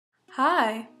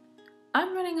Hi,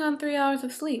 I'm running on 3 hours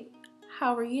of sleep.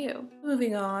 How are you?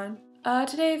 Moving on.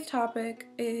 Today's topic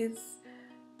is...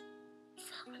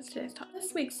 What's today's topic?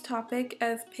 This week's topic,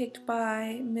 as picked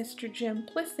by Mr. Jim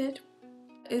Plissett,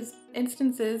 is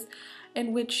instances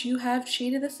in which you have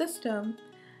cheated the system.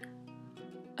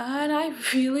 And I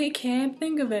really can't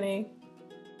think of any.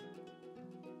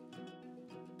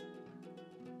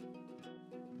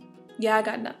 Yeah, I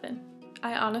got nothing.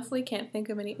 I honestly can't think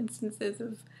of any instances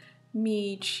of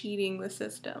me cheating the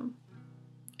system.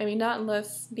 I mean, not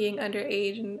unless being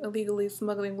underage and illegally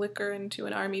smuggling liquor into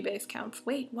an army base counts.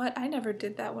 Wait, what? I never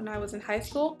did that when I was in high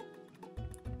school.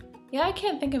 Yeah, I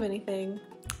can't think of anything.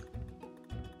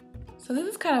 So this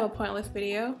is kind of a pointless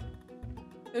video.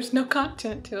 There's no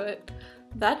content to it.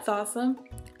 That's awesome.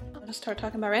 I'll just start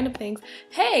talking about random things.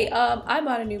 Hey, I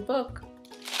bought a new book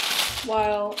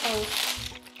while I was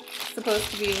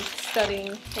supposed to be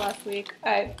studying last week.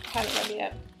 I haven't read it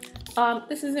yet.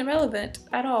 This isn't relevant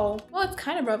at all. Well, it's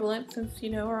kind of relevant since, you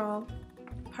know, we're all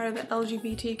part of the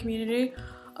LGBT community.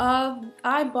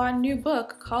 I bought a new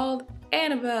book called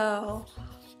Annabelle,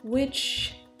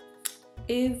 which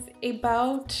is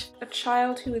about a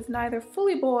child who is neither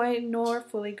fully boy nor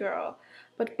fully girl,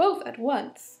 but both at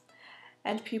once.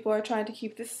 And people are trying to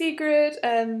keep the secret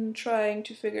and trying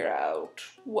to figure out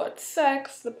what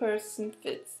sex the person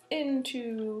fits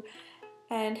into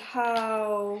and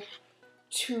how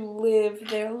to live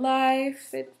their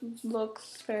life. It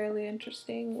looks fairly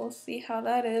interesting. We'll see how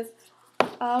that is.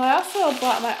 I also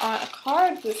bought my aunt a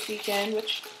card this weekend,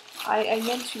 which I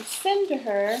meant to send to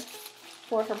her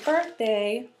for her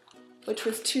birthday, which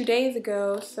was 2 days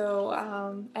ago, so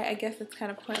I guess it's kind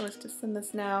of pointless to send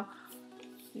this now.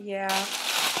 Yeah,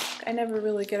 I never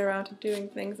really get around to doing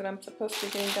things that I'm supposed to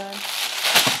be getting done.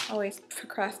 Always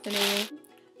procrastinating.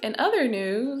 In other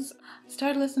news,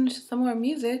 started listening to some more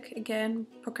music, again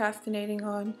procrastinating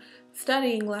on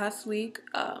studying last week.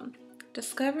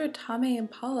 Discovered Tame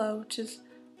Impala, which is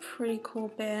a pretty cool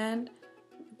band.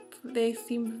 They're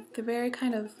very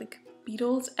kind of like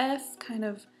Beatles-esque, kind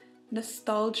of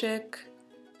nostalgic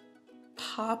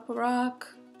pop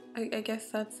rock. I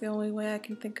guess that's the only way I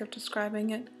can think of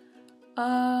describing it.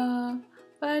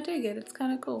 But I dig it, it's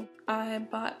kind of cool. I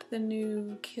bought the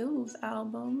new Kills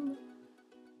album.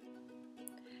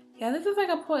 Yeah, this is like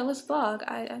a pointless vlog.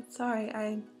 I'm sorry.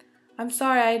 I'm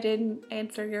sorry I didn't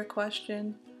answer your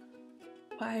question,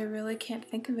 but I really can't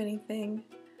think of anything.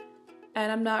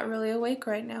 And I'm not really awake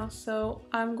right now, so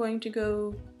I'm going to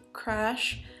go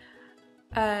crash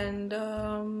and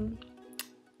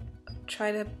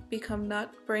try to become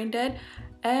not brain dead.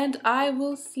 And I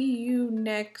will see you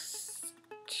next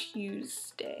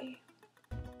Tuesday.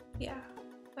 Yeah,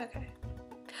 okay.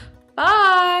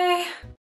 Bye!